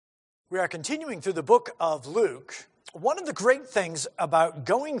We are continuing through the book of Luke. One of the great things about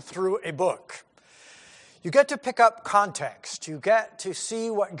going through a book, you get to pick up context. You get to see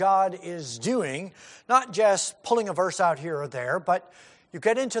what God is doing, not just pulling a verse out here or there, but you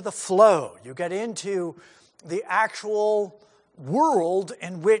get into the flow. You get into the actual world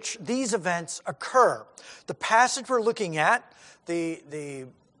in which these events occur. The passage we're looking at, the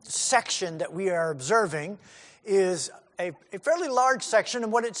section that we are observing, is a fairly large section,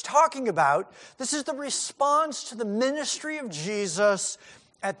 and what it's talking about, this is the response to the ministry of Jesus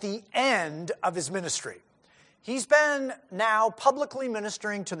at the end of his ministry. He's been now publicly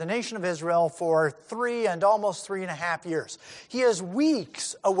ministering to the nation of Israel for almost 3.5 years. He is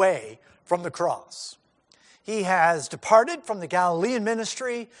weeks away from the cross. He has departed from the Galilean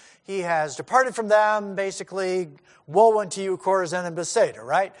ministry. He has departed from them, basically, woe unto you, Chorazin and Bethsaida,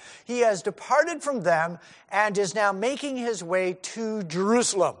 right? He has departed from them and is now making his way to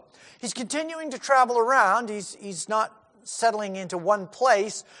Jerusalem. He's continuing to travel around. He's not settling into one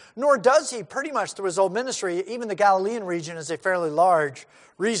place, nor does he pretty much through his whole ministry. Even the Galilean region is a fairly large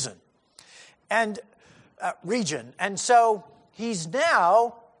region. And so he's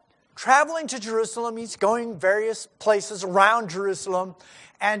now traveling to Jerusalem. He's going various places around Jerusalem.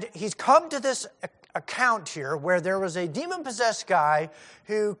 And he's come to this account here where there was a demon-possessed guy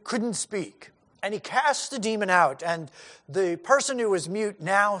who couldn't speak. And he cast the demon out. And the person who was mute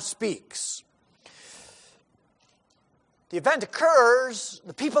now speaks. The event occurs.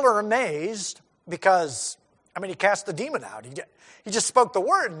 The people are amazed because, he cast the demon out. He just spoke the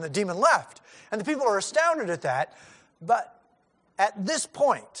word and the demon left. And the people are astounded at that. But at this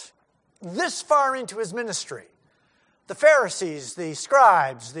point, this far into his ministry, the Pharisees, the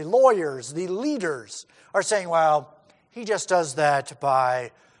scribes, the lawyers, the leaders are saying, well, he just does that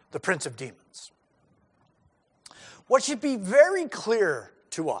by the prince of demons. What should be very clear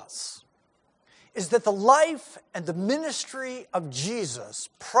to us is that the life and the ministry of Jesus,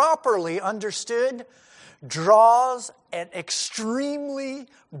 properly understood, draws an extremely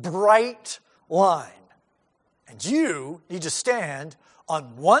bright line. And you need to stand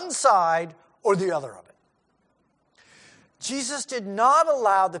on one side or the other of it. Jesus did not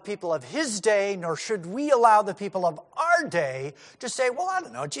allow the people of his day, nor should we allow the people of our day to say, well, I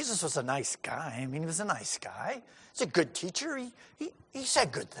don't know, Jesus was a nice guy. He was a nice guy. He's a good teacher. He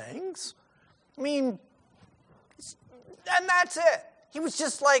said good things. And that's it. He was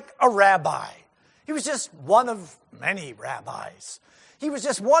just like a rabbi. He was just one of many rabbis. He was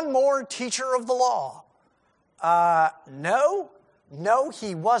just one more teacher of the law. No,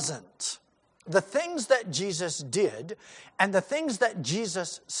 he wasn't. The things that Jesus did and the things that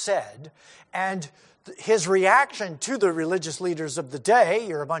Jesus said and his reaction to the religious leaders of the day,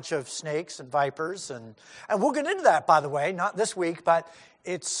 you're a bunch of snakes and vipers, and we'll get into that, by the way, not this week, but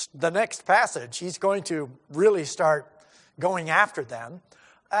it's the next passage. He's going to really start going after them.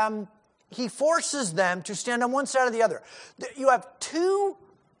 He forces them to stand on one side or the other. You have two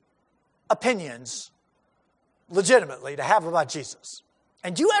opinions, legitimately, to have about Jesus.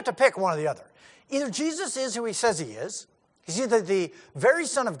 And you have to pick one or the other. Either Jesus is who he says he is. He's either the very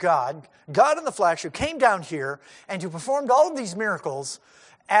Son of God, God in the flesh, who came down here and who performed all of these miracles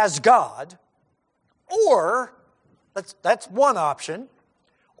as God. Or, that's one option.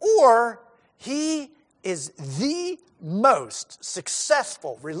 Or he is the most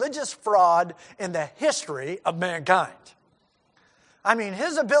successful religious fraud in the history of mankind.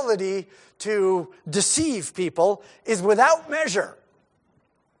 His ability to deceive people is without measure.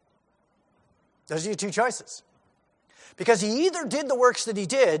 Those are your two choices. Because he either did the works that he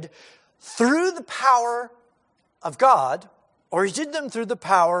did through the power of God, or he did them through the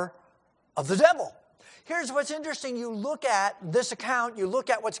power of the devil. Here's what's interesting. You look at this account, you look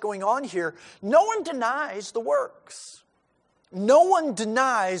at what's going on here. No one denies the works. No one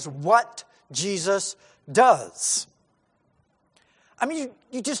denies what Jesus does.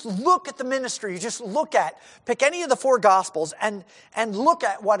 You just look at the ministry. You just pick any of the four Gospels and look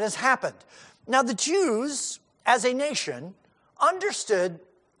at what has happened. Now, the Jews, as a nation, understood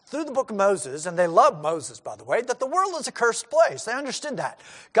through the book of Moses, and they loved Moses, by the way, that the world is a cursed place. They understood that.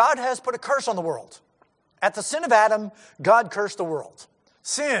 God has put a curse on the world. At the sin of Adam, God cursed the world.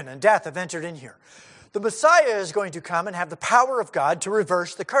 Sin and death have entered in here. The Messiah is going to come and have the power of God to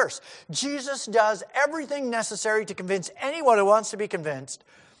reverse the curse. Jesus does everything necessary to convince anyone who wants to be convinced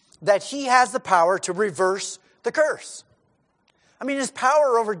that he has the power to reverse the curse. His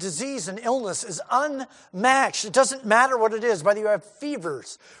power over disease and illness is unmatched. It doesn't matter what it is, whether you have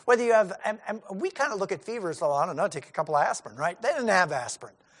fevers, whether you have, and we kind of look at fevers, take a couple of aspirin, right? They didn't have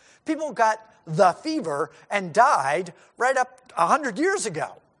aspirin. People got the fever and died right up 100 years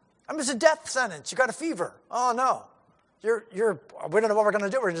ago. I mean, it's a death sentence. You got a fever. Oh, no. We don't know what we're going to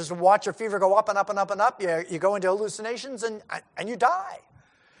do. We're just going to watch your fever go up and up and up and up. You go into hallucinations and you die.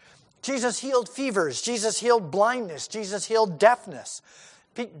 Jesus healed fevers. Jesus healed blindness. Jesus healed deafness.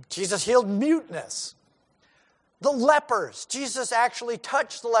 Jesus healed muteness. The lepers. Jesus actually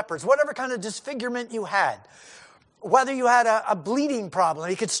touched the lepers. Whatever kind of disfigurement you had. Whether you had a bleeding problem,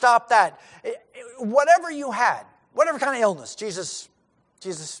 he could stop that. Whatever you had, whatever kind of illness, Jesus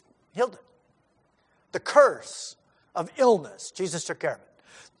healed it. The curse of illness, Jesus took care of it.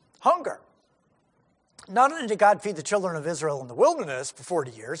 Hunger. Not only did God feed the children of Israel in the wilderness for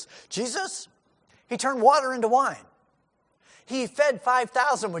 40 years, Jesus, he turned water into wine. He fed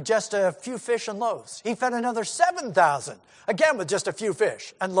 5,000 with just a few fish and loaves. He fed another 7,000, again with just a few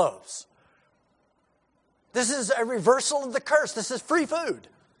fish and loaves. This is a reversal of the curse. This is free food.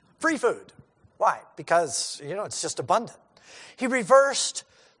 Free food. Why? Because, it's just abundant. He reversed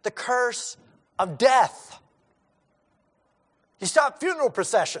the curse of death. He stopped funeral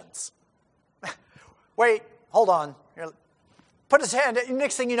processions. Wait, hold on. Put his hand,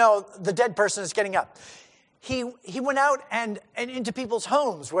 next thing you know, the dead person is getting up. He went out and into people's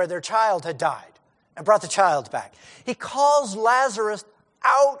homes where their child had died and brought the child back. He calls Lazarus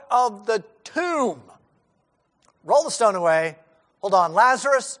out of the tomb. Roll the stone away. Hold on,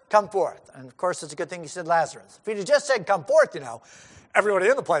 Lazarus, come forth. And of course, it's a good thing he said Lazarus. If he'd have just said come forth, everybody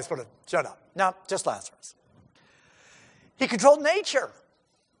in the place would have shut up. No, just Lazarus. He controlled nature.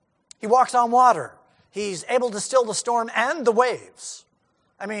 He walks on water. He's able to still the storm and the waves.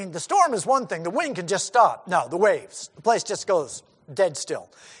 I mean, the storm is one thing. The wind can just stop. No, the waves. The place just goes dead still.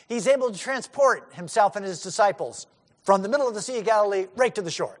 He's able to transport himself and his disciples from the middle of the Sea of Galilee right to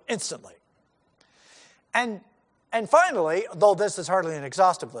the shore instantly. And finally, though this is hardly an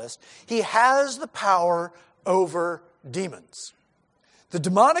exhaustive list, he has the power over demons. The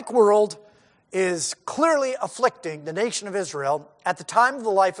demonic world is clearly afflicting the nation of Israel at the time of the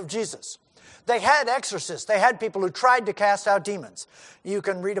life of Jesus. They had exorcists. They had people who tried to cast out demons. You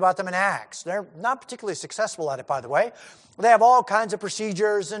can read about them in Acts. They're not particularly successful at it, by the way. They have all kinds of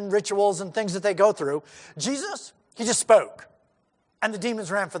procedures and rituals and things that they go through. Jesus, he just spoke, and the demons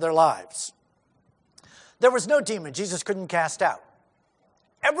ran for their lives. There was no demon Jesus couldn't cast out.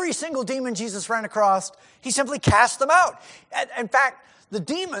 Every single demon Jesus ran across, he simply cast them out. In fact, the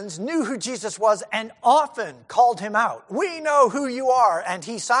demons knew who Jesus was and often called him out. We know who you are, and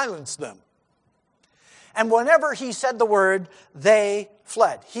he silenced them. And whenever he said the word, they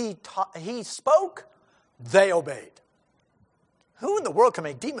fled. He spoke, they obeyed. Who in the world can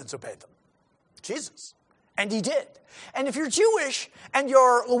make demons obey them? Jesus. And he did. And if you're Jewish and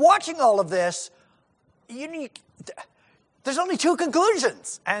you're watching all of this, there's only two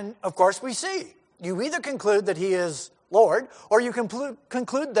conclusions. And of course we see. You either conclude that he is Lord, or you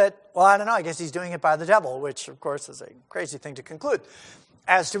conclude that, well, I don't know, I guess he's doing it by the devil, which of course is a crazy thing to conclude.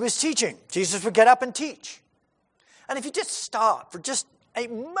 As to his teaching, Jesus would get up and teach. And if you just stop for just a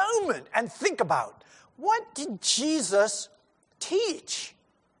moment and think about, what did Jesus teach?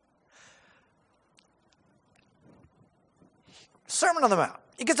 Sermon on the Mount.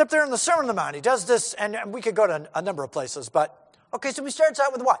 He gets up there in the Sermon on the Mount. He does this, and we could go to a number of places, but okay, so he starts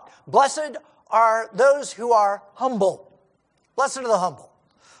out with what? Blessed are those who are humble. Blessed are the humble.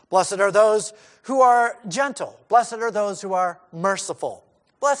 Blessed are those who are gentle. Blessed are those who are merciful.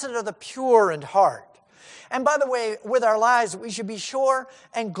 Blessed are the pure in heart. And by the way, with our lives, we should be sure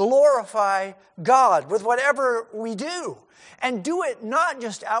and glorify God with whatever we do. And do it not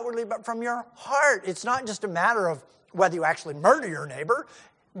just outwardly, but from your heart. It's not just a matter of whether you actually murder your neighbor.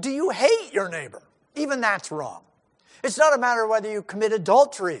 Do you hate your neighbor? Even that's wrong. It's not a matter of whether you commit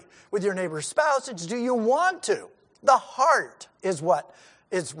adultery with your neighbor's spouse. It's do you want to? The heart is what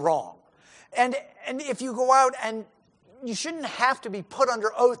is wrong. And if you go out, and you shouldn't have to be put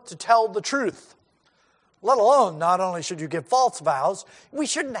under oath to tell the truth. Let alone, not only should you give false vows, we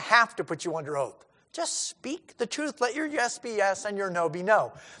shouldn't have to put you under oath. Just speak the truth. Let your yes be yes and your no be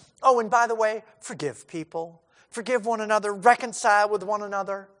no. Oh, and by the way, forgive people. Forgive one another. Reconcile with one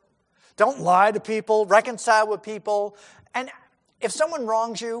another. Don't lie to people. Reconcile with people. And if someone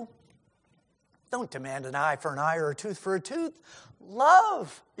wrongs you, don't demand an eye for an eye or a tooth for a tooth.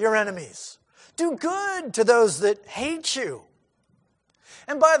 Love your enemies. Do good to those that hate you.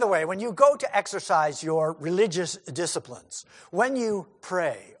 And by the way, when you go to exercise your religious disciplines, when you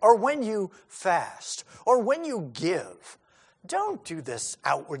pray, or when you fast, or when you give, don't do this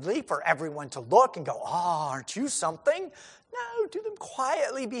outwardly for everyone to look and go, oh, aren't you something? No, do them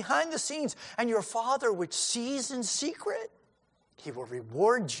quietly behind the scenes. And your Father, which sees in secret, he will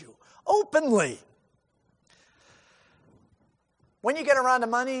reward you openly. When you get around to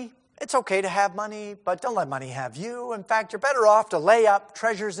money, It's okay to have money, but don't let money have you. In fact, you're better off to lay up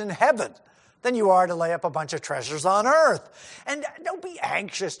treasures in heaven than you are to lay up a bunch of treasures on earth. And don't be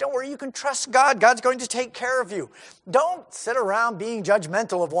anxious. Don't worry. You can trust God. God's going to take care of you. Don't sit around being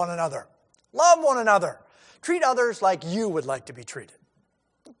judgmental of one another. Love one another. Treat others like you would like to be treated.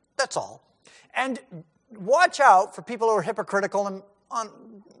 That's all. And watch out for people who are hypocritical. And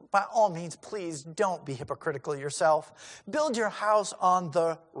by all means, please don't be hypocritical yourself. Build your house on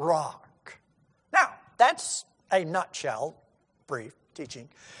the rock. Now, that's a nutshell, brief teaching.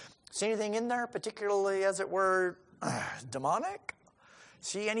 See anything in there, particularly, as it were, demonic?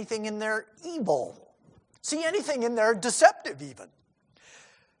 See anything in there evil? See anything in there deceptive, even?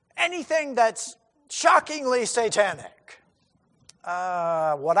 Anything that's shockingly satanic?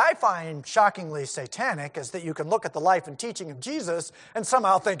 What I find shockingly satanic is that you can look at the life and teaching of Jesus and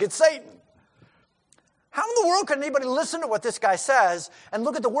somehow think it's Satan. How in the world can anybody listen to what this guy says and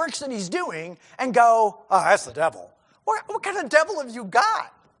look at the works that he's doing and go, oh, that's the devil? What kind of devil have you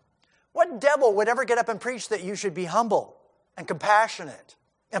got? What devil would ever get up and preach that you should be humble and compassionate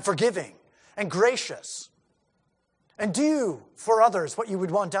and forgiving and gracious and do for others what you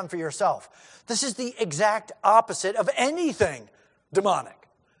would want done for yourself? This is the exact opposite of anything demonic.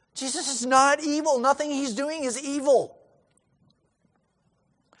 Jesus is not evil. Nothing he's doing is evil.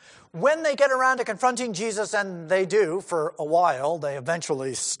 When they get around to confronting Jesus, and they do for a while, they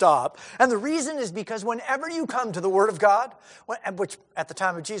eventually stop. And the reason is because whenever you come to the Word of God, which at the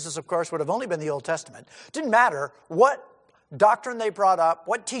time of Jesus, of course, would have only been the Old Testament, didn't matter what doctrine they brought up,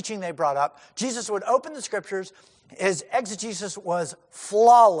 what teaching they brought up, Jesus would open the Scriptures. His exegesis was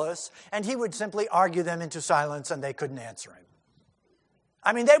flawless, and he would simply argue them into silence, and they couldn't answer him.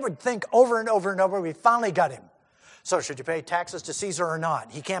 I mean, they would think over and over and over, we finally got him. So should you pay taxes to Caesar or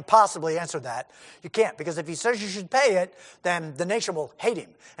not? He can't possibly answer that. You can't, because if he says you should pay it, then the nation will hate him.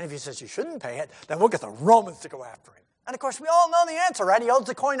 And if he says you shouldn't pay it, then we'll get the Romans to go after him. And of course, we all know the answer, right? He holds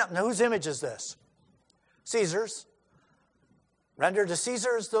the coin up. Now, whose image is this? Caesar's. Render to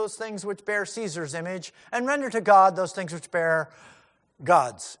Caesar's those things which bear Caesar's image, and render to God those things which bear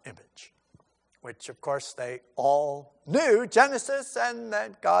God's image. Which, of course, they all knew, Genesis, and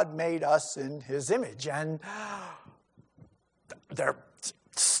that God made us in his image. And they're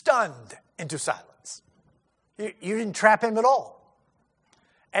stunned into silence. You didn't trap him at all.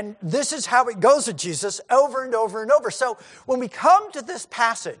 And this is how it goes with Jesus over and over and over. So when we come to this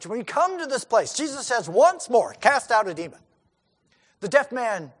passage, when we come to this place, Jesus says once more, cast out a demon. The deaf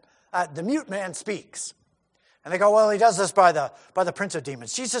man, the mute man speaks. And they go, well, he does this by the prince of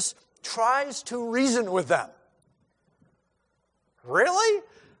demons. Jesus tries to reason with them. Really?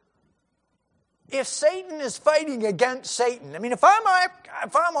 If Satan is fighting against Satan, I mean, if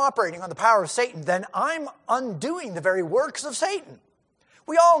I'm operating on the power of Satan, then I'm undoing the very works of Satan.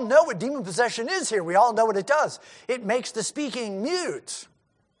 We all know what demon possession is here. We all know what it does. It makes the speaking mute.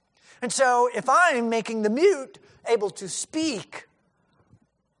 And so if I'm making the mute able to speak,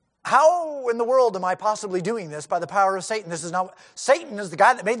 how in the world am I possibly doing this by the power of Satan? Satan is the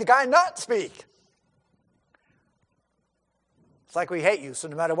guy that made the guy not speak. It's like we hate you, so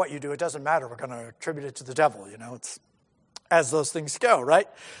no matter what you do, it doesn't matter. We're going to attribute it to the devil, It's as those things go, right?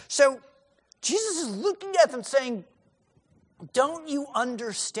 So Jesus is looking at them saying, don't you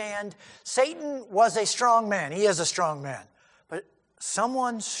understand? Satan was a strong man. He is a strong man. But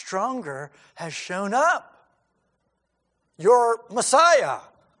someone stronger has shown up. Your Messiah.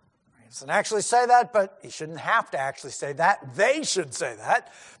 He doesn't actually say that, but he shouldn't have to actually say that. They should say that.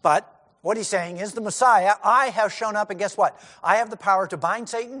 But what he's saying is the Messiah, I have shown up, and guess what? I have the power to bind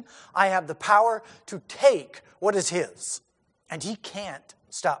Satan. I have the power to take what is his. And he can't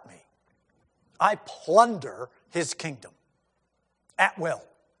stop me. I plunder his kingdom at will.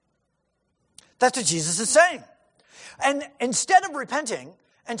 That's what Jesus is saying. And instead of repenting,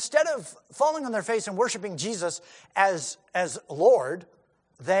 instead of falling on their face and worshiping Jesus as Lord,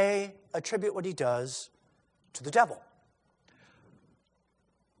 they attribute what he does to the devil.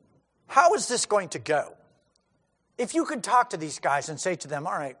 How is this going to go? If you could talk to these guys and say to them,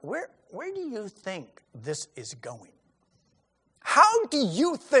 all right, where do you think this is going? How do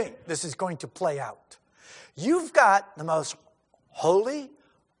you think this is going to play out? You've got the most holy,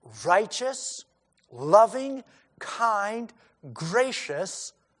 righteous, loving, kind,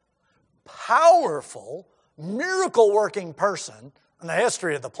 gracious, powerful, miracle-working person in the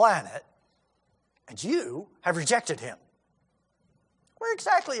history of the planet, and you have rejected him. Where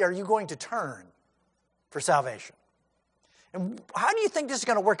exactly are you going to turn for salvation? And how do you think this is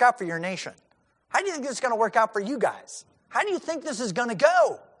going to work out for your nation? How do you think this is going to work out for you guys? How do you think this is going to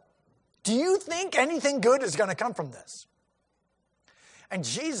go? Do you think anything good is going to come from this? And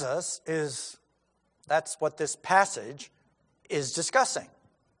that's what this passage is discussing.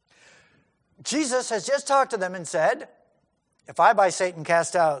 Jesus has just talked to them and said, if I by Satan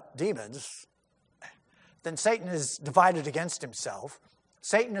cast out demons, then Satan is divided against himself.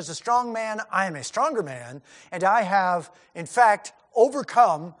 Satan is a strong man, I am a stronger man, and I have, in fact,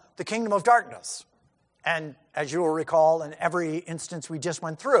 overcome the kingdom of darkness. And as you will recall, in every instance we just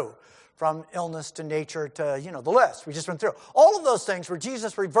went through, from illness to nature to, the list we just went through. All of those things were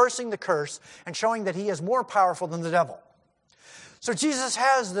Jesus reversing the curse and showing that he is more powerful than the devil. So Jesus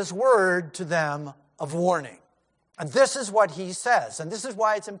has this word to them of warning. And this is what he says. And this is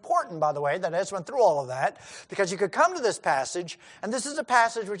why it's important, by the way, that I just went through all of that. Because you could come to this passage, and this is a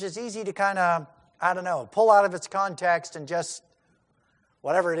passage which is easy to kind of, pull out of its context and just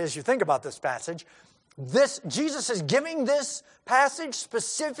whatever it is you think about this passage. Jesus is giving this passage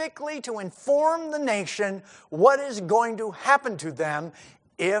specifically to inform the nation what is going to happen to them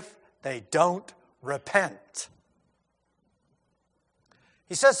if they don't repent.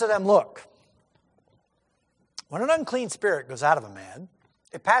 He says to them, look, when an unclean spirit goes out of a man,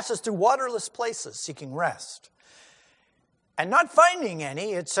 it passes through waterless places seeking rest. And not finding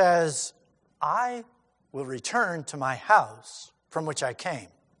any, it says, I will return to my house from which I came.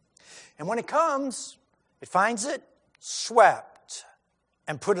 And when it comes, it finds it swept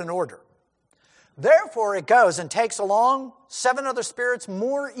and put in order. Therefore it goes and takes along 7 other spirits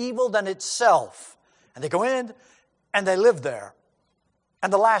more evil than itself. And they go in and they live there.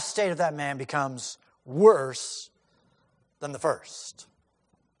 And the last state of that man becomes worse than the first.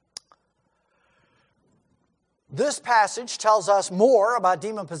 This passage tells us more about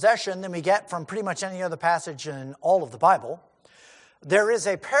demon possession than we get from pretty much any other passage in all of the Bible. There is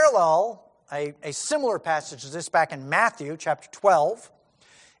a parallel, a similar passage to this back in Matthew chapter 12.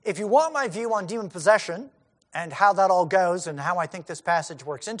 If you want my view on demon possession and how that all goes and how I think this passage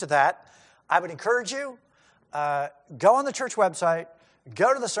works into that, I would encourage you, go on the church website,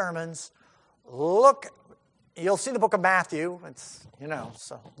 go to the sermons, look, you'll see the book of Matthew. It's,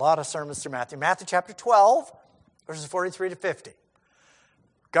 it's a lot of sermons through Matthew. Matthew chapter 12, verses 43 to 50.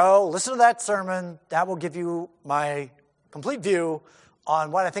 Go, listen to that sermon. That will give you my complete view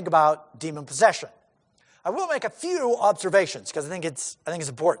on what I think about demon possession. I will make a few observations because I think it's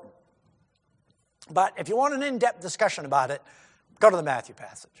important. But if you want an in-depth discussion about it, go to the Matthew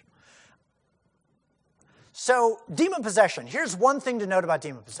passage. So, demon possession. Here's one thing to note about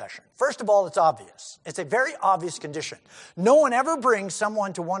demon possession. First of all, it's obvious. It's a very obvious condition. No one ever brings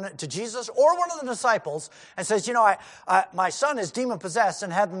someone to Jesus or one of the disciples and says, my son is demon possessed,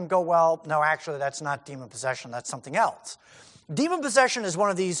 and have them go, well, no, actually, that's not demon possession. That's something else. Demon possession is one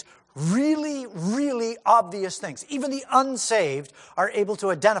of these really, really obvious things. Even the unsaved are able to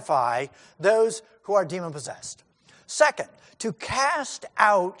identify those who are demon possessed. Second, to cast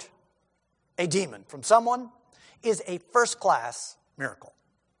out a demon from someone is a first-class miracle.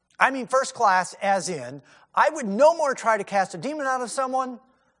 I mean first class as in, I would no more try to cast a demon out of someone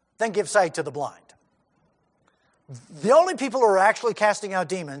than give sight to the blind. The only people who are actually casting out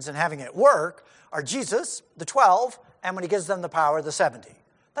demons and having it work are Jesus, the 12, and when he gives them the power, the 70.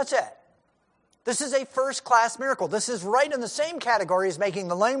 That's it. This is a first-class miracle. This is right in the same category as making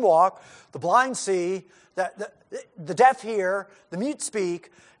the lame walk, the blind see, the deaf hear, the mute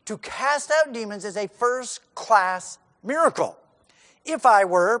speak. To cast out demons is a first-class miracle. If I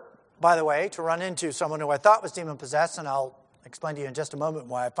were, by the way, to run into someone who I thought was demon-possessed, and I'll explain to you in just a moment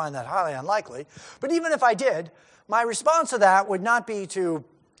why I find that highly unlikely, but even if I did, my response to that would not be to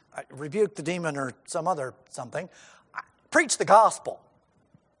rebuke the demon or something. Preach the gospel.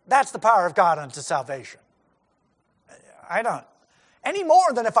 That's the power of God unto salvation. I don't. Any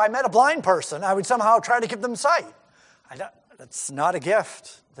more than if I met a blind person, I would somehow try to give them sight. That's not a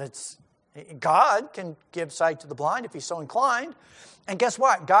gift. God can give sight to the blind if he's so inclined. And guess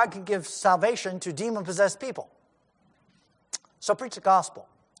what? God can give salvation to demon-possessed people. So preach the gospel.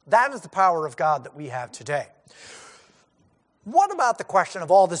 That is the power of God that we have today. What about the question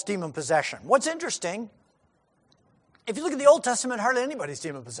of all this demon possession? What's interesting, if you look at the Old Testament, hardly anybody's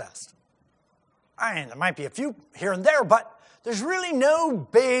demon-possessed. I mean, there might be a few here and there, but there's really no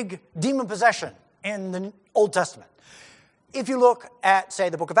big demon possession in the Old Testament. If you look at, say,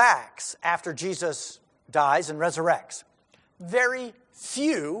 the book of Acts, after Jesus dies and resurrects, very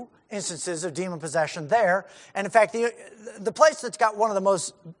few instances of demon possession there. And in fact, the place that's got one of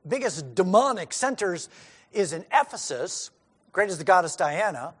the biggest demonic centers is in Ephesus, great as the goddess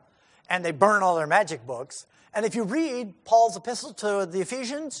Diana, and they burn all their magic books. And if you read Paul's epistle to the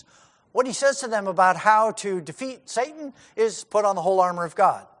Ephesians, what he says to them about how to defeat Satan is put on the whole armor of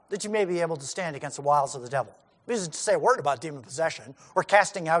God, that you may be able to stand against the wiles of the devil. He doesn't say a word about demon possession or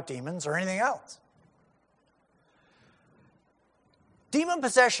casting out demons or anything else. Demon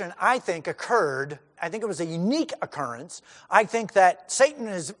possession, I think, occurred. I think it was a unique occurrence. I think that Satan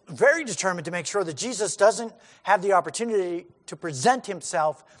is very determined to make sure that Jesus doesn't have the opportunity to present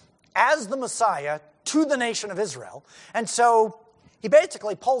himself as the Messiah to the nation of Israel. And so he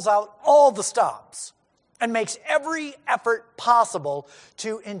basically pulls out all the stops and makes every effort possible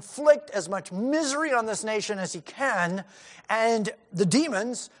to inflict as much misery on this nation as he can, and the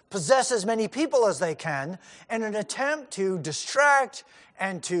demons possess as many people as they can in an attempt to distract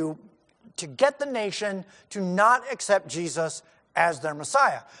and to get the nation to not accept Jesus as their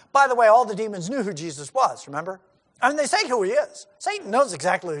Messiah. By the way, all the demons knew who Jesus was, remember? I mean, they say who he is. Satan knows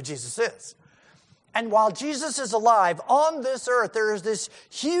exactly who Jesus is. And while Jesus is alive on this earth, there is this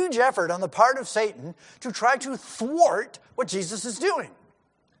huge effort on the part of Satan to try to thwart what Jesus is doing.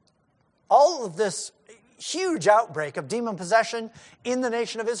 All of this huge outbreak of demon possession in the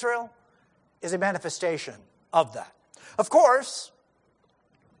nation of Israel is a manifestation of that. Of course,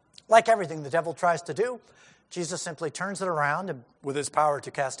 like everything the devil tries to do, Jesus simply turns it around and with his power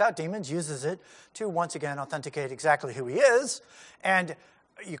to cast out demons, uses it to once again authenticate exactly who he is. And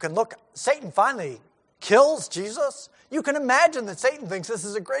you can look, Satan finally kills Jesus. You can imagine that Satan thinks this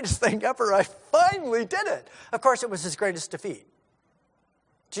is the greatest thing ever. I finally did it. Of course, it was his greatest defeat.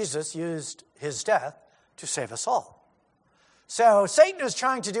 Jesus used his death to save us all. So Satan is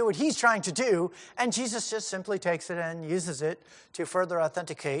trying to do what he's trying to do, and Jesus just simply takes it and uses it to further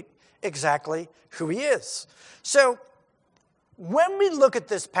authenticate exactly who he is. So when we look at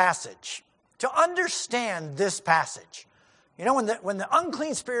this passage, to understand this passage, you know, when the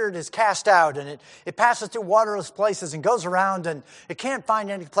unclean spirit is cast out and it passes through waterless places and goes around and it can't find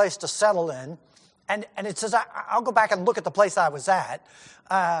any place to settle in, and it says, I'll go back and look at the place I was at,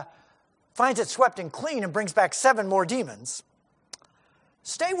 finds it swept and clean and brings back 7 more demons.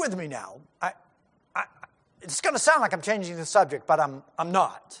 Stay with me now. It's going to sound like I'm changing the subject, but I'm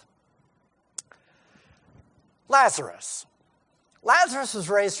not. Lazarus. Lazarus was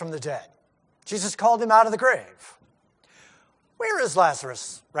raised from the dead. Jesus called him out of the grave. Where is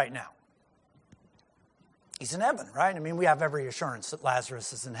Lazarus right now? He's in heaven, right? I mean, we have every assurance that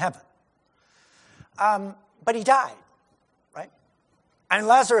Lazarus is in heaven. But he died, right? And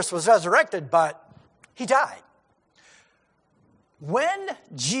Lazarus was resurrected, but he died. When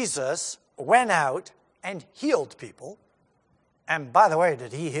Jesus went out and healed people, and by the way,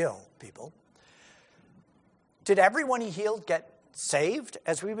 did he heal people? Did everyone he healed get saved,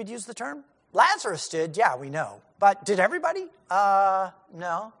 as we would use the term? Lazarus did, yeah, we know. But did everybody?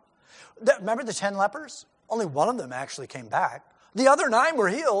 No. Remember the 10 lepers? Only one of them actually came back. The other 9 were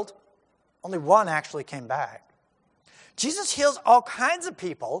healed. Only one actually came back. Jesus heals all kinds of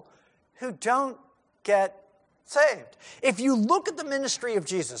people who don't get saved. If you look at the ministry of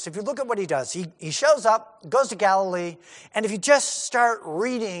Jesus, if you look at what he does, he shows up, goes to Galilee, and if you just start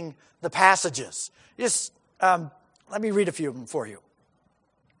reading the passages, let me read a few of them for you.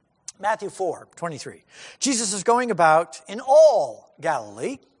 Matthew 4:23. Jesus is going about in all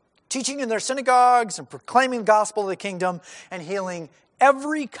Galilee, teaching in their synagogues and proclaiming the gospel of the kingdom and healing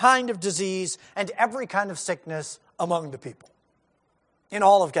every kind of disease and every kind of sickness among the people in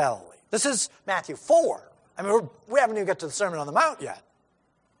all of Galilee. This is Matthew 4. I mean, we haven't even got to the Sermon on the Mount yet.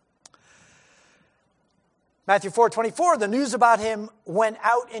 Matthew 4:24, the news about him went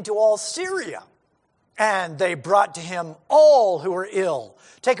out into all Syria. And they brought to him all who were ill,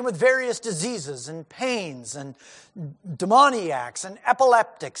 taken with various diseases and pains and demoniacs and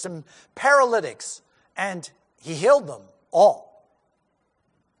epileptics and paralytics. And he healed them all.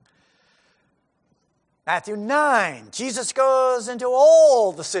 Matthew 9, Jesus goes into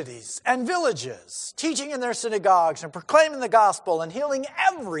all the cities and villages, teaching in their synagogues and proclaiming the gospel and healing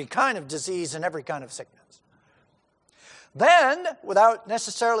every kind of disease and every kind of sickness. Then, without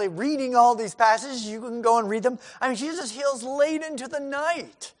necessarily reading all these passages, you can go and read them. I mean, Jesus heals late into the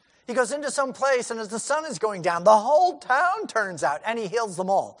night. He goes into some place, and as the sun is going down, the whole town turns out, and he heals them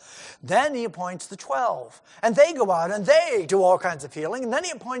all. Then he appoints the 12, and they go out, and they do all kinds of healing. And then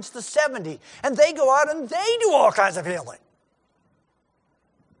he appoints the 70, and they go out, and they do all kinds of healing.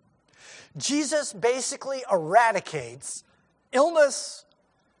 Jesus basically eradicates illness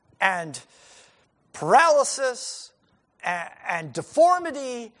and paralysis and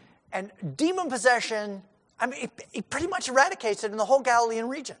deformity and demon possession. I mean, he pretty much eradicates it in the whole Galilean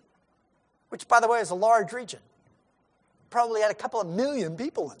region, which, by the way, is a large region. Probably had a couple of million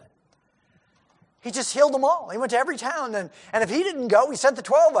people in it. He just healed them all. He went to every town, and if he didn't go, he sent the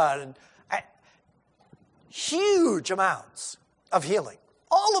 12 out. And huge amounts of healing.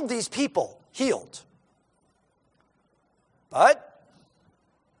 All of these people healed. But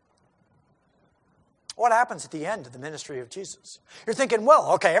what happens at the end of the ministry of Jesus? You're thinking,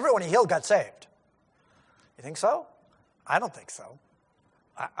 well, okay, everyone he healed got saved. You think so? I don't think so.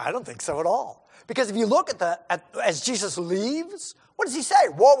 I don't think so at all. Because if you look as Jesus leaves, what does he say?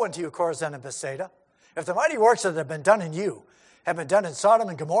 Woe unto you, Chorazin and Bethsaida! If the mighty works that have been done in you had been done in Sodom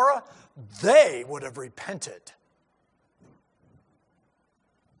and Gomorrah, they would have repented.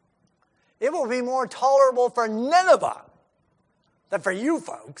 It will be more tolerable for Nineveh than for you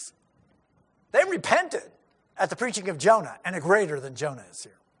folks. They repented at the preaching of Jonah, and a greater than Jonah is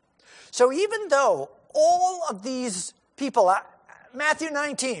here. So even though all of these people, Matthew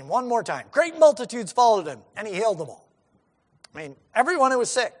 19, one more time, great multitudes followed him, and he healed them all. I mean, everyone who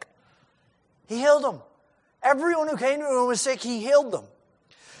was sick, he healed them. Everyone who came to him was sick, he healed them.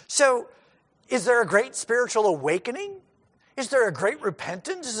 So is there a great spiritual awakening? Is there a great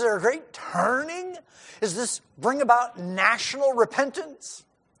repentance? Is there a great turning? Does this bring about national repentance?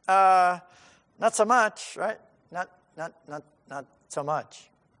 Not so much, right? Not so much.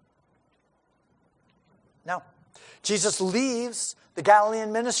 No. Jesus leaves the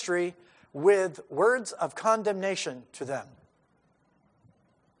Galilean ministry with words of condemnation to them.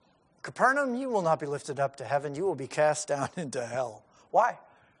 Capernaum, you will not be lifted up to heaven. You will be cast down into hell. Why?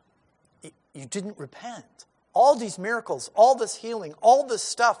 You didn't repent. All these miracles, all this healing, all this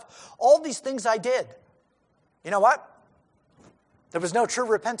stuff, all these things I did. You know what? There was no true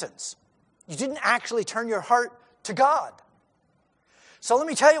repentance. You didn't actually turn your heart to God. So let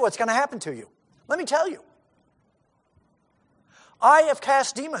me tell you what's going to happen to you. Let me tell you. I have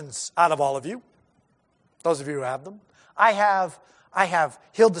cast demons out of all of you, those of you who have them. I have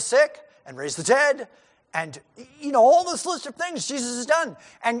healed the sick and raised the dead, and all this list of things Jesus has done.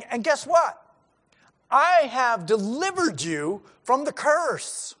 And guess what? I have delivered you from the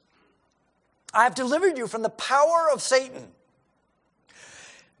curse. I have delivered you from the power of Satan.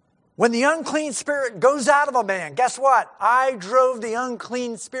 When the unclean spirit goes out of a man, guess what? I drove the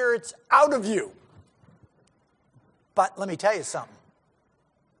unclean spirits out of you. But let me tell you something.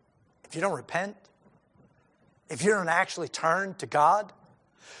 If you don't repent, if you don't actually turn to God,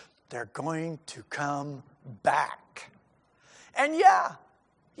 they're going to come back. And yeah,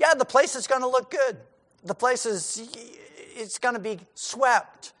 the place is going to look good. The place it's going to be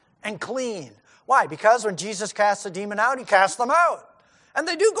swept and clean. Why? Because when Jesus casts a demon out, he casts them out. And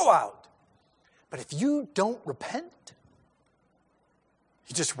they do go out. But if you don't repent,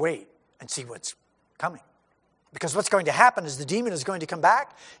 you just wait and see what's coming. Because what's going to happen is the demon is going to come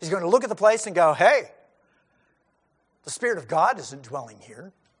back. He's going to look at the place and go, hey, the Spirit of God isn't dwelling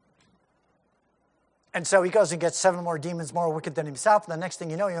here. And so he goes and gets 7 more demons more wicked than himself. And the next thing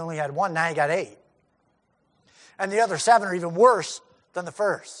you know, he only had 1. Now he got 8. And the other 7 are even worse than the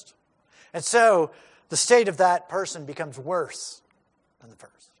first. And so the state of that person becomes worse than the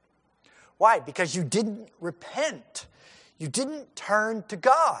first. Why? Because you didn't repent. You didn't turn to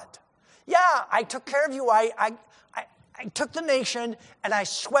God. Yeah, I took care of you. I took the nation and I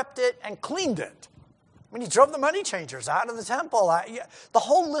swept it and cleaned it. I mean, he drove the money changers out of the temple. The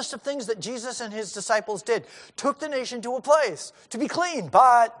whole list of things that Jesus and his disciples did took the nation to a place to be clean.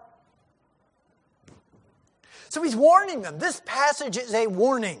 So he's warning them. This passage is a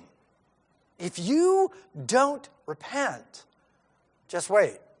warning. If you don't repent, just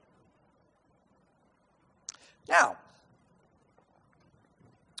wait. Now,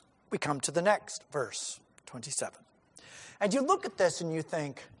 we come to the next verse, 27. And you look at this and you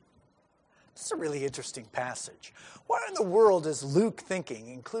think, this is a really interesting passage. What in the world is Luke thinking,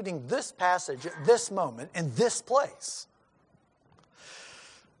 including this passage at this moment in this place?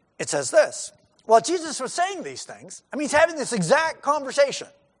 It says this. While Jesus was saying these things, he's having this exact conversation.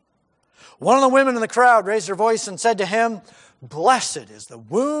 One of the women in the crowd raised her voice and said to him, "Blessed is the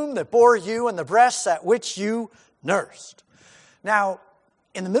womb that bore you and the breasts at which you nursed." Now,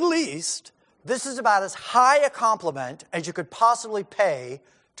 in the Middle East, this is about as high a compliment as you could possibly pay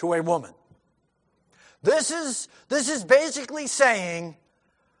to a woman. This is basically saying,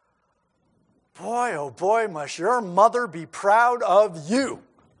 boy, oh boy, must your mother be proud of you.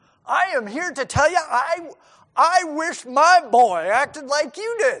 I am here to tell you, I wish my boy acted like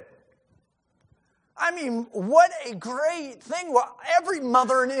you did. What a great thing. Well, every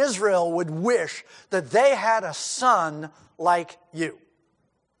mother in Israel would wish that they had a son like you.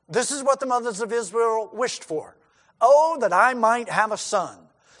 This is what the mothers of Israel wished for. Oh, that I might have a son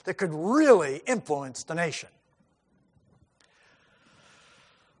that could really influence the nation.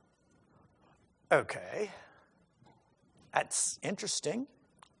 Okay, that's interesting.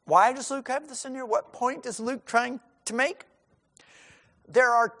 Why does Luke have this in here? What point is Luke trying to make?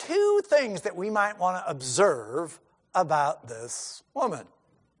 There are 2 things that we might want to observe about this woman.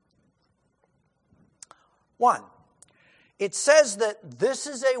 One, it says that this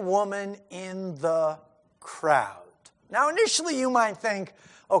is a woman in the crowd. Now, initially you might think,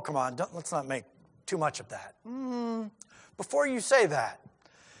 oh, come on, let's not make too much of that. Before you say that,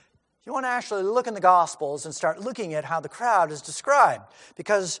 you want to actually look in the Gospels and start looking at how the crowd is described.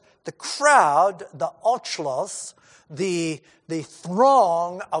 Because the crowd, the ochlos, the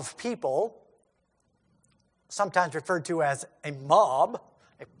throng of people, sometimes referred to as a mob.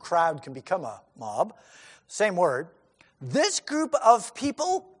 A crowd can become a mob. Same word. This group of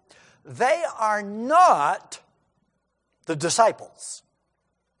people, they are not the disciples.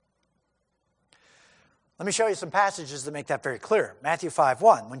 Let me show you some passages that make that very clear. Matthew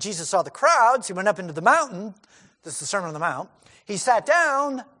 5:1. When Jesus saw the crowds, he went up into the mountain. This is the Sermon on the Mount. He sat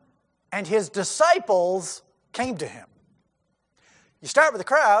down, and his disciples came to him. You start with the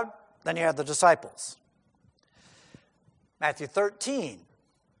crowd, then you have the disciples. Matthew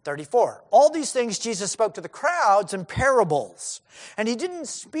 13:34. All these things Jesus spoke to the crowds in parables, and he didn't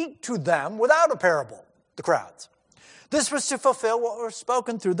speak to them without a parable, the crowds. This was to fulfill what was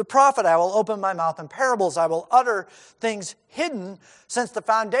spoken through the prophet. I will open my mouth in parables. I will utter things hidden since the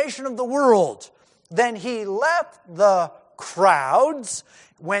foundation of the world. Then he left the crowds,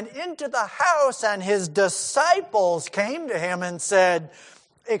 went into the house, and his disciples came to him and said,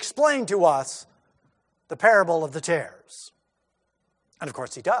 explain to us the parable of the tares. And of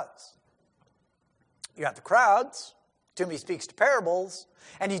course he does. You have the crowds, to whom he speaks to parables,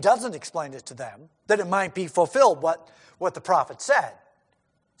 and he doesn't explain it to them, that it might be fulfilled what the prophet said.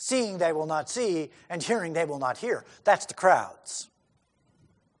 Seeing they will not see, and hearing they will not hear. That's the crowds.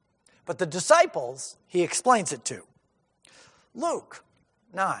 But the disciples, he explains it to. Luke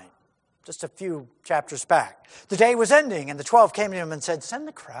 9, just a few chapters back. The day was ending, and the 12 came to him and said, send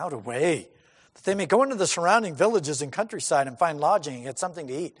the crowd away, that they may go into the surrounding villages and countryside and find lodging and get something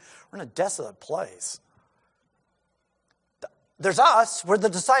to eat. We're in a desolate place. There's us, we're the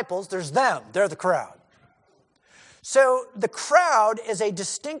disciples. There's them, they're the crowd. So the crowd is a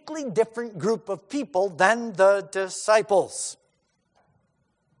distinctly different group of people than the disciples.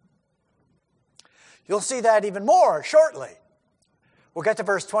 You'll see that even more shortly. We'll get to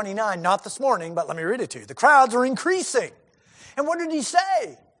verse 29, not this morning, but let me read it to you. The crowds are increasing. And what did he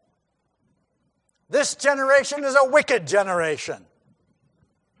say? This generation is a wicked generation.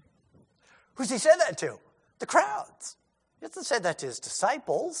 Who's he said that to? The crowds. He doesn't say that to his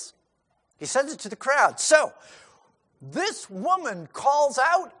disciples. He says it to the crowd. So, this woman calls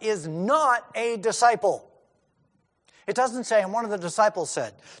out is not a disciple. It doesn't say, and one of the disciples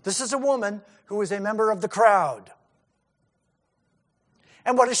said, this is a woman who is a member of the crowd.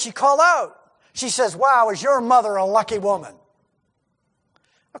 And what does she call out? She says, wow, is your mother a lucky woman?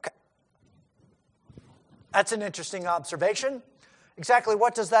 Okay. That's an interesting observation. Exactly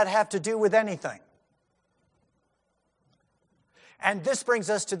what does that have to do with anything? And this brings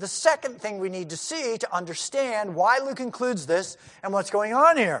us to the second thing we need to see to understand why Luke includes this and what's going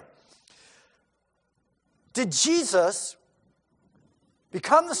on here. Did Jesus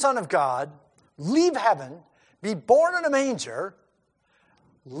become the Son of God, leave heaven, be born in a manger,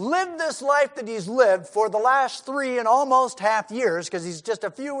 live this life that he's lived for the last 3 and almost half years, because he's just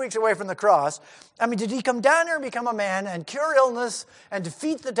a few weeks away from the cross? I mean, did he come down here and become a man and cure illness and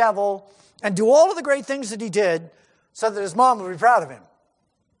defeat the devil and do all of the great things that he did so that his mom would be proud of him?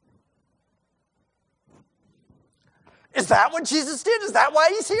 Is that what Jesus did? Is that why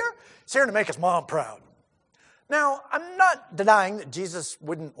he's here? He's here to make his mom proud. Now, I'm not denying that Jesus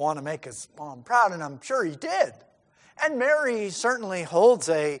wouldn't want to make his mom proud, and I'm sure he did. And Mary certainly holds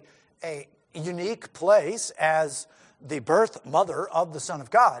a unique place as the birth mother of the Son of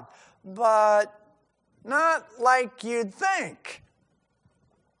God, but not like you'd think.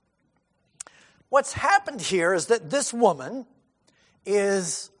 What's happened here is that this woman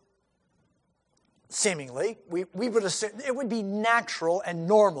is seemingly, we would assume, it would be natural and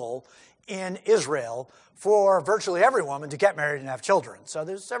normal in Israel for virtually every woman to get married and have children. So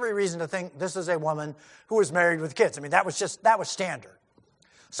there's every reason to think this is a woman who was married with kids. I mean, that was standard.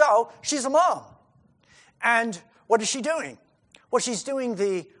 So she's a mom. And what is she doing? Well, she's doing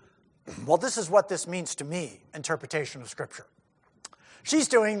this is what this means to me interpretation of Scripture. She's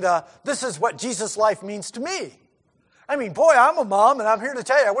doing this is what Jesus' life means to me. I mean, boy, I'm a mom, and I'm here to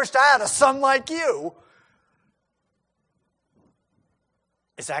tell you, I wished I had a son like you.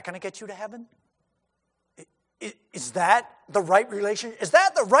 Is that going to get you to heaven? Is that the right relation? Is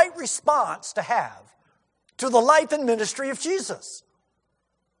that the right response to have to the life and ministry of Jesus?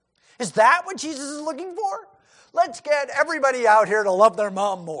 Is that what Jesus is looking for? Let's get everybody out here to love their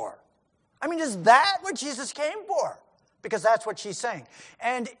mom more. I mean, is that what Jesus came for? Because that's what she's saying.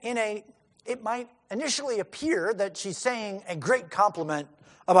 And it might initially appear that she's saying a great compliment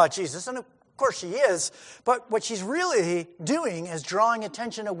about Jesus, and of course she is, but what she's really doing is drawing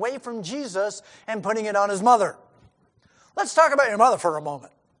attention away from Jesus and putting it on his mother. Let's talk about your mother for a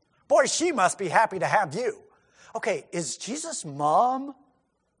moment. Boy, she must be happy to have you. Okay, is Jesus' mom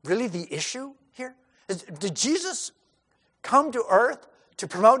really the issue here? Did Jesus come to earth to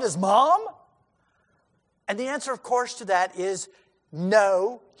promote his mom? And the answer, of course, to that is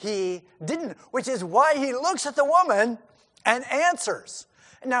no, he didn't, which is why he looks at the woman and answers.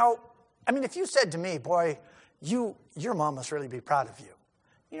 Now, I mean, if you said to me, boy, your mom must really be proud of you.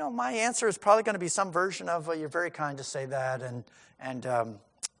 You know, my answer is probably going to be some version of, you're very kind to say that, and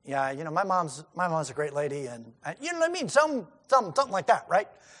yeah, you know, my mom's a great lady, and you know what I mean? Something like that, right?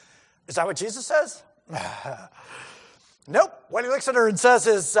 Is that what Jesus says? Nope. What he looks at her and says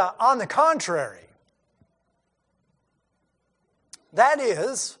is, on the contrary. That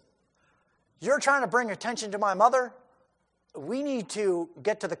is, you're trying to bring attention to my mother. We need to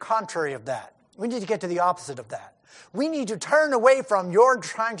get to the contrary of that. We need to get to the opposite of that. We need to turn away from your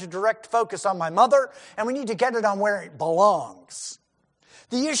trying to direct focus on my mother, and we need to get it on where it belongs.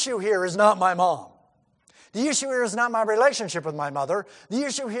 The issue here is not my mom. The issue here is not my relationship with my mother. The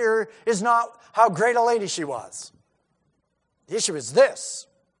issue here is not how great a lady she was. The issue is this.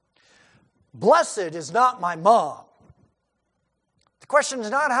 Blessed is not my mom. The question is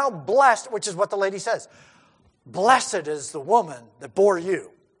not how blessed, which is what the lady says. Blessed is the woman that bore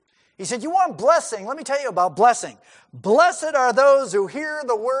you. He said, you want blessing? Let me tell you about blessing. Blessed are those who hear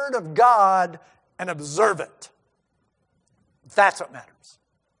the word of God and observe it. That's what matters.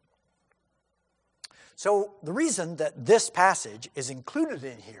 So the reason that this passage is included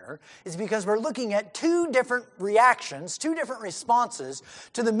in here is because we're looking at two different reactions, two different responses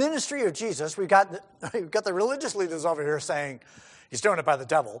to the ministry of Jesus. We've got the religious leaders over here saying he's doing it by the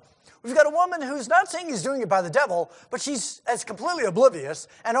devil. We've got a woman who's not saying he's doing it by the devil, but she's as completely oblivious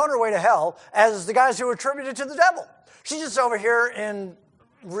and on her way to hell as the guys who attribute it to the devil. She's just over here in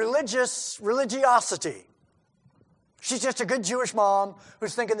religiosity. She's just a good Jewish mom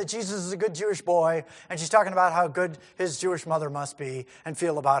who's thinking that Jesus is a good Jewish boy, and she's talking about how good his Jewish mother must be and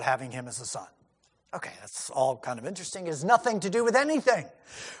feel about having him as a son. Okay, that's all kind of interesting. It has nothing to do with anything.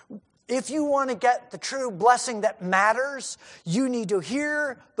 If you want to get the true blessing that matters, you need to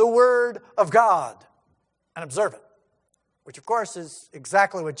hear the word of God and observe it, which of course is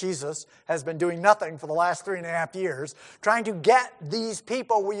exactly what Jesus has been doing nothing for the last 3.5 years, trying to get these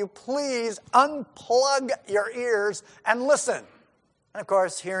people, will you please unplug your ears and listen? And of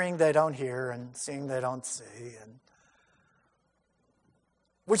course, hearing they don't hear and seeing they don't see.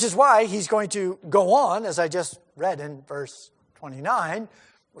 Which is why he's going to go on, as I just read in verse 29,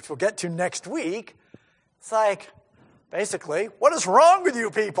 which we'll get to next week. It's like, basically, what is wrong with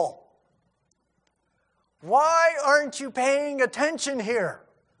you people? Why aren't you paying attention here?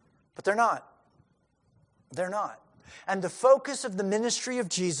 But they're not. They're not. And the focus of the ministry of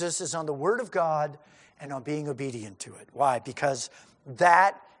Jesus is on the Word of God and on being obedient to it. Why? Because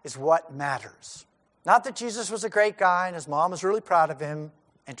that is what matters. Not that Jesus was a great guy and his mom was really proud of him.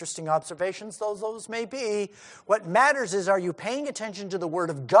 Interesting observations, though those may be. What matters is, are you paying attention to the Word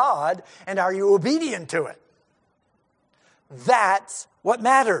of God and are you obedient to it? That's what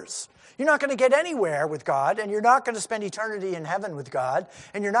matters. You're not going to get anywhere with God, and you're not going to spend eternity in heaven with God,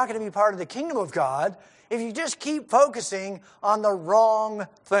 and you're not going to be part of the kingdom of God if you just keep focusing on the wrong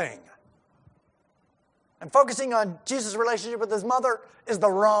thing. And focusing on Jesus' relationship with his mother is the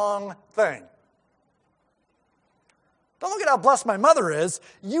wrong thing. Don't look at how blessed my mother is.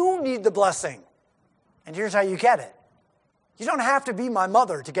 You need the blessing. And here's how you get it. You don't have to be my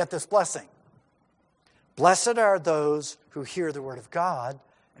mother to get this blessing. Blessed are those who hear the word of God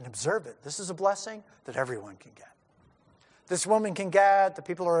and observe it. This is a blessing that everyone can get. This woman can get, the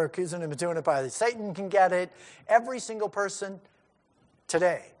people who are accusing him of doing it by Satan can get it. Every single person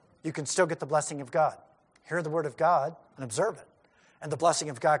today, you can still get the blessing of God. Hear the word of God and observe it. And the blessing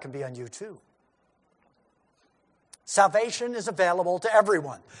of God can be on you too. Salvation is available to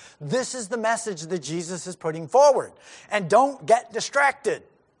everyone. This is the message that Jesus is putting forward. And don't get distracted.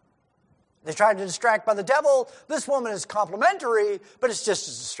 They tried to distract by the devil. This woman is complimentary, but it's just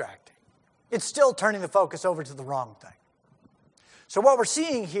as distracting. It's still turning the focus over to the wrong thing. So what we're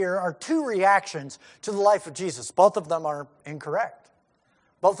seeing here are two reactions to the life of Jesus. Both of them are incorrect.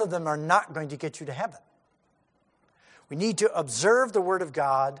 Both of them are not going to get you to heaven. We need to observe the Word of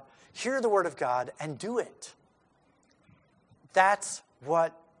God, hear the Word of God, and do it. That's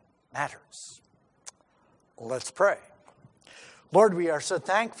what matters. Let's pray. Lord, we are so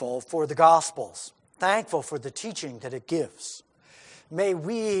thankful for the Gospels, thankful for the teaching that it gives. May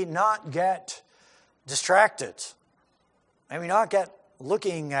we not get distracted. May we not get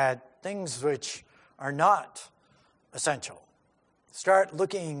looking at things which are not essential. Start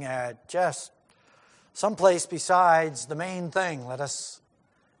looking at just someplace besides the main thing. Let us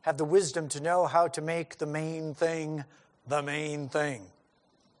have the wisdom to know how to make the main thing the main thing.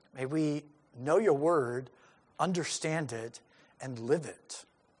 May we know your word, understand it, and live it.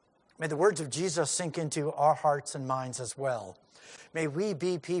 May the words of Jesus sink into our hearts and minds as well. May we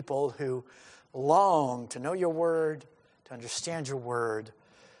be people who long to know your word, to understand your word,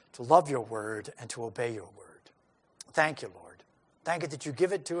 to love your word, and to obey your word. Thank you, Lord. Thank you that you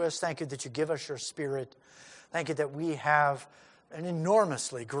give it to us. Thank you that you give us your Spirit. Thank you that we have an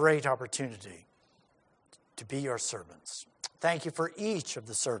enormously great opportunity to be your servants. Thank you for each of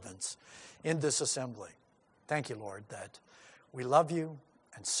the servants in this assembly. Thank you, Lord, that we love you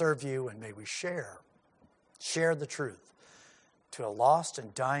and serve you, and may we share the truth to a lost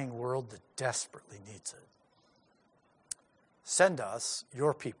and dying world that desperately needs it. Send us,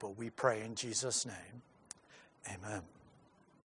 your people, we pray in Jesus' name. Amen.